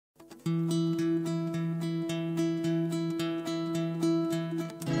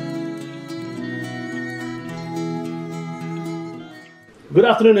Good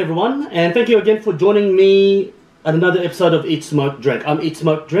afternoon, everyone, and thank you again for joining me at another episode of Eat, Smoke, Drink. I'm Eat,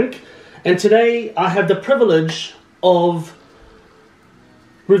 Smoke, Drink, and today I have the privilege of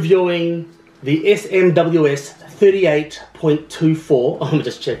reviewing the SMWS 38.24. Let me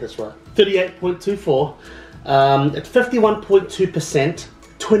just check this right. 38.24 at 51.2%,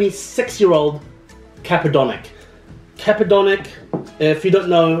 26-year-old Caperdonich. Caperdonich, if you don't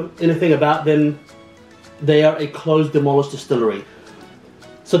know anything about them, they are a closed, demolished distillery.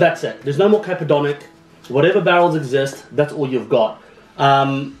 So that's it. There's no more Caperdonich. Whatever barrels exist, that's all you've got.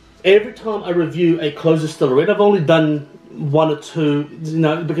 Every time I review a closed distillery, and I've only done one or two,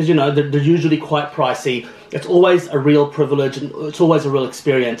 because they're usually quite pricey. It's always a real privilege and it's always a real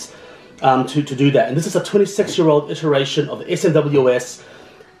experience to do that. And this is a 26-year-old iteration of the SMWS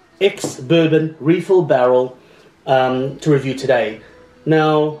X-Bourbon refill barrel to review today.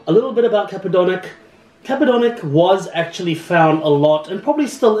 Now, a little bit about Caperdonich. Caperdonich was actually found a lot, and probably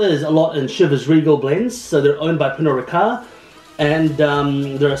still is a lot, in Chivas Regal blends. So they're owned by Pernod Ricard, and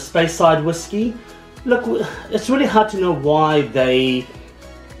they're a Speyside whiskey. Look, it's really hard to know why they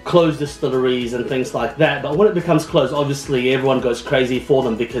close distilleries and things like that, but when it becomes closed, obviously everyone goes crazy for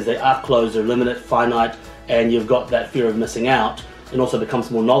them because they are closed, they're limited, finite, and you've got that fear of missing out, and also becomes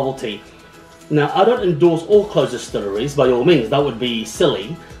more novelty. Now, I don't endorse all closed distilleries, by all means, that would be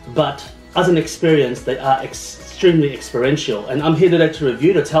silly, but as an experience, they are extremely experiential, and I'm here today to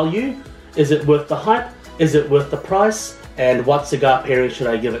review, to tell you, is it worth the hype, is it worth the price, and what cigar pairing should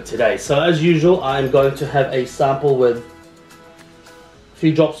I give it today. So as usual, I'm going to have a sample with a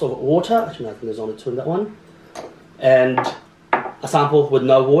few drops of water. Actually, I think there's only two in that one, and a sample with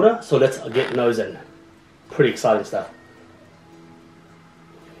no water, so let's get those in. Pretty exciting stuff.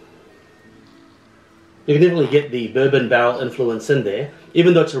 You can definitely get the bourbon barrel influence in there.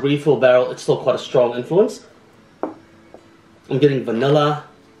 Even though it's a refill barrel, it's still quite a strong influence. I'm getting vanilla,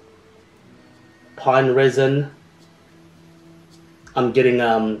 pine resin. I'm getting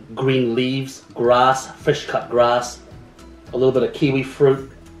green leaves, grass, fresh cut grass, a little bit of kiwi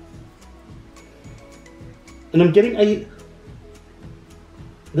fruit. And I'm getting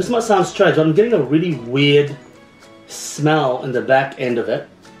this might sound strange, but I'm getting a really weird smell in the back end of it.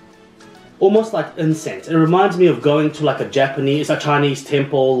 Almost like incense. It reminds me of going to like a Chinese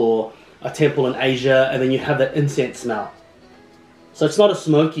temple or a temple in Asia, and then you have that incense smell. So it's not a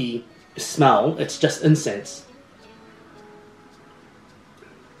smoky smell, it's just incense.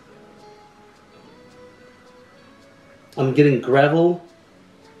 I'm getting gravel,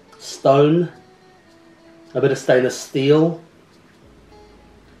 stone, a bit of stainless steel.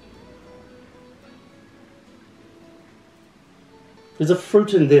 There's a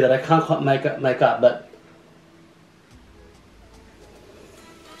fruit in there that I can't quite make up, but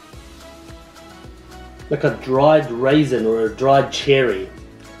like a dried raisin or a dried cherry.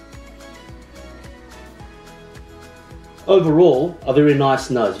 Overall, a very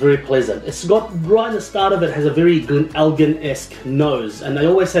nice nose, very pleasant. It's got, right at the start of it, has a very Glenalgan-esque nose, and they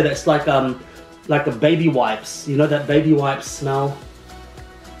always say that it's like a baby wipes. You know that baby wipes smell?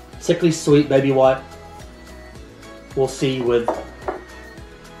 Sickly sweet baby wipe. We'll see with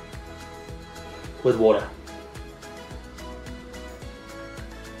water.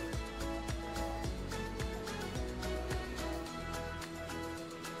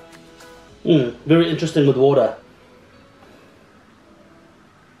 Very interesting with water.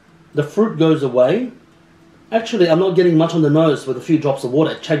 The fruit goes away. Actually, I'm not getting much on the nose with a few drops of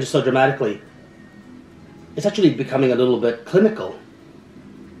water. It changes so dramatically. It's actually becoming a little bit clinical.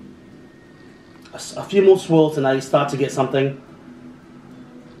 A few more swirls and now you start to get something.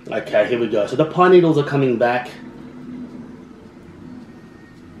 Okay, here we go. So the pine needles are coming back.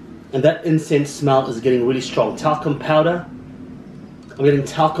 And that incense smell is getting really strong. Talcum powder. I'm getting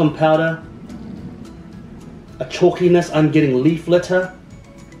talcum powder. A chalkiness. I'm getting leaf litter.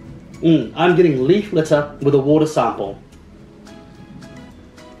 I'm getting leaf litter with a water sample.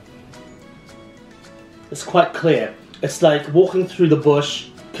 It's quite clear. It's like walking through the bush,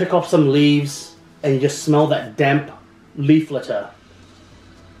 pick off some leaves, and you just smell that damp leaf litter.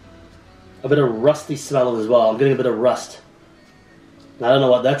 A bit of rusty smell as well. I'm getting a bit of rust. I don't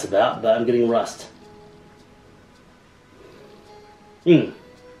know what that's about, but I'm getting rust.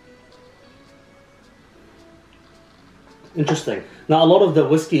 Interesting. Now, a lot of the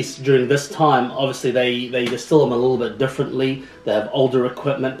whiskies during this time, obviously they distill them a little bit differently. They have older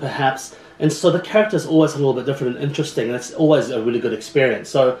equipment, perhaps, and so the character's always a little bit different and interesting, and it's always a really good experience.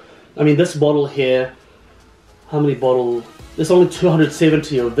 So, I mean, this bottle here, how many bottles? There's only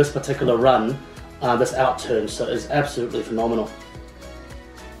 270 of this particular run that's outturned, so it's absolutely phenomenal.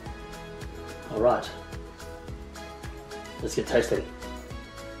 All right, let's get tasting.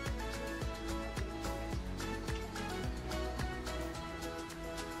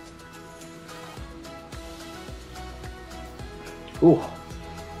 Ooh,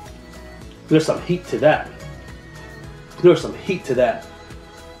 there's some heat to that. There's some heat to that.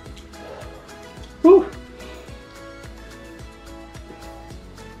 Ooh.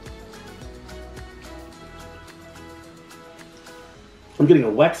 I'm getting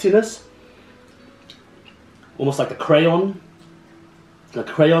a waxiness, almost like a crayon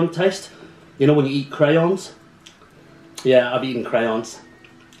taste. You know when you eat crayons? Yeah, I've eaten crayons.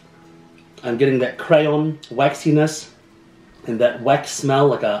 I'm getting that crayon waxiness and that wax smell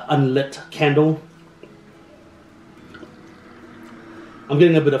like an unlit candle. I'm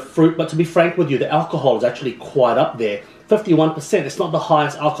getting a bit of fruit, but to be frank with you, the alcohol is actually quite up there. 51%, it's not the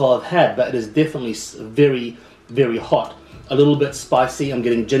highest alcohol I've had, but it is definitely very, very hot. A little bit spicy. I'm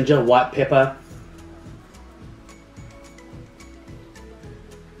getting ginger, white pepper.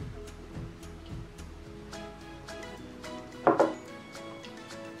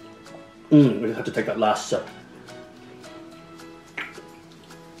 We just have to take that last sip.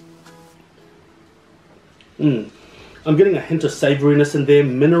 I'm getting a hint of savouriness in there,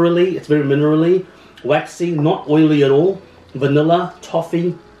 minerally. It's very minerally, waxy, not oily at all. Vanilla,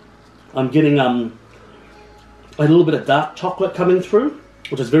 toffee. I'm getting a little bit of dark chocolate coming through,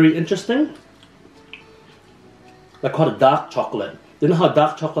 which is very interesting. Like quite a dark chocolate. You know how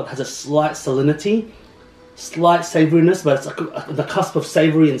dark chocolate has a slight salinity, slight savouriness, but it's like the cusp of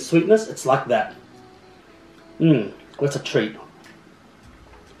savoury and sweetness. It's like that. That's a treat.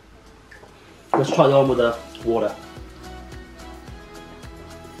 Let's try that on with the water.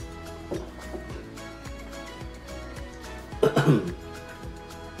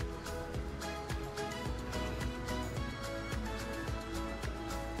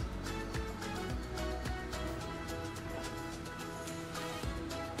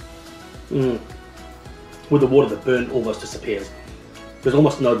 With the water, the burn almost disappears. There's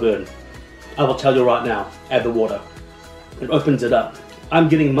almost no burn. I will tell you right now, add the water. It opens it up. I'm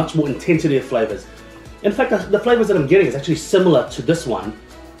getting much more intensity of flavors. In fact, the flavors that I'm getting is actually similar to this one,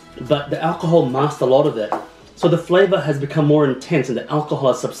 but the alcohol masked a lot of it. So the flavor has become more intense and the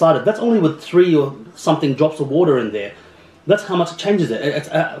alcohol has subsided. That's only with 3 or something drops of water in there. That's how much it changes it. It's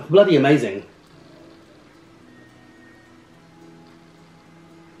bloody amazing.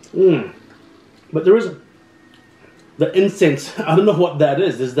 But there is the incense. I don't know what that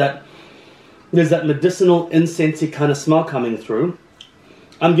is. There's that medicinal incensey kind of smell coming through.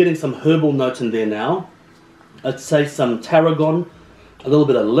 I'm getting some herbal notes in there now. I'd say some tarragon, a little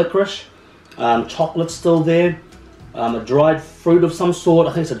bit of licorice, chocolate still there, a dried fruit of some sort.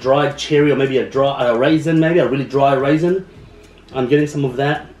 I think it's a dried cherry or maybe a raisin, maybe a really dry raisin. I'm getting some of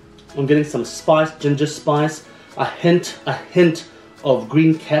that. I'm getting some spice, ginger spice, a hint of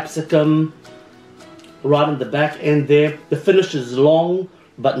green capsicum right in the back end there. The finish is long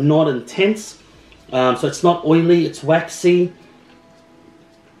but not intense, so it's not oily, it's waxy.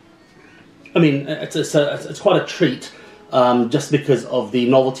 I mean, it's quite a treat, just because of the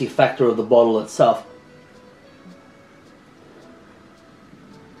novelty factor of the bottle itself.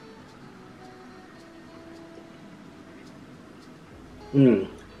 Oh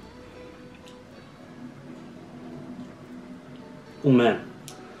man,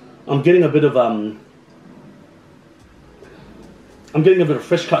 I'm getting a bit of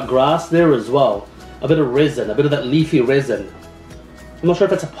fresh cut grass there as well. A bit of resin, a bit of that leafy resin. I'm not sure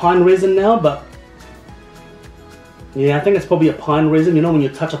if it's a pine resin now, but yeah, I think it's probably a pine resin. You know when you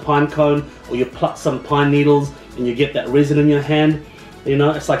touch a pine cone or you pluck some pine needles and you get that resin in your hand? You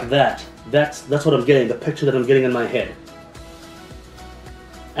know, it's like that. That's what I'm getting, the picture that I'm getting in my head.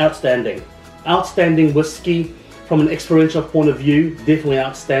 Outstanding. Outstanding whiskey from an experiential point of view, definitely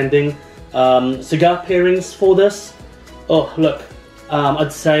outstanding. Cigar pairings for this. Oh, look,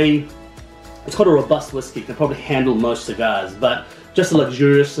 I'd say it's quite a robust whiskey. It can probably handle most cigars, but just the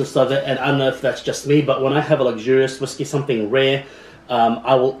luxuriousness of it, and I don't know if that's just me, but when I have a luxurious whiskey, something rare,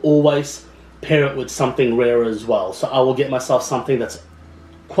 I will always pair it with something rare as well. So I will get myself something that's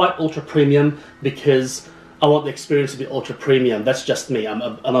quite ultra premium because I want the experience to be ultra premium. That's just me. I'm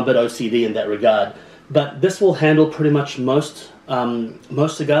a bit OCD in that regard. But this will handle pretty much most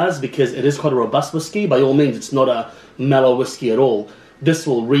cigars because it is quite a robust whiskey. By all means, it's not a mellow whiskey at all. This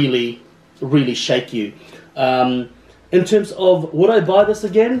will really, really shake you. In terms of would I buy this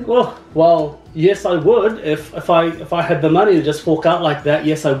again? Well, yes, I would. If I had the money to just fork out like that,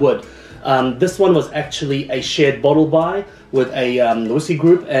 yes, I would. This one was actually a shared bottle buy with a whiskey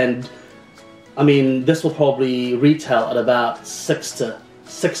group, and I mean, this will probably retail at about $600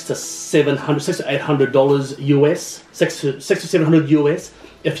 to $800 US, $600 to $700 US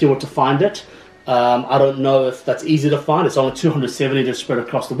if you were to find it. I don't know if that's easy to find. It's only 270 to spread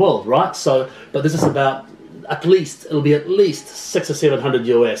across the world, right? So, but this is about at least, it'll be at least 600 or 700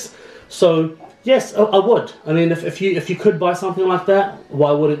 US. So yes, I would. I mean, if you could buy something like that,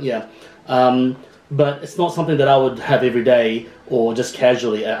 why wouldn't you? But it's not something that I would have every day or just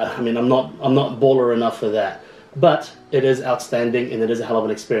casually. I mean, I'm not baller enough for that. But it is outstanding, and it is a hell of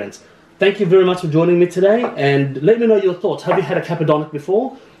an experience. Thank you very much for joining me today, and let me know your thoughts. Have you had a Caperdonich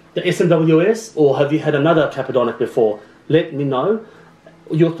before, the SMWS, or have you had another Caperdonich before? Let me know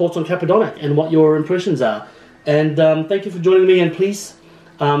your thoughts on Caperdonich and what your impressions are. And thank you for joining me, and please,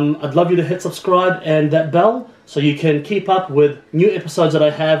 I'd love you to hit subscribe and that bell so you can keep up with new episodes that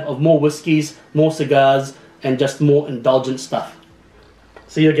I have of more whiskies, more cigars, and just more indulgent stuff.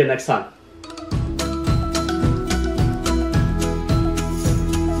 See you again next time.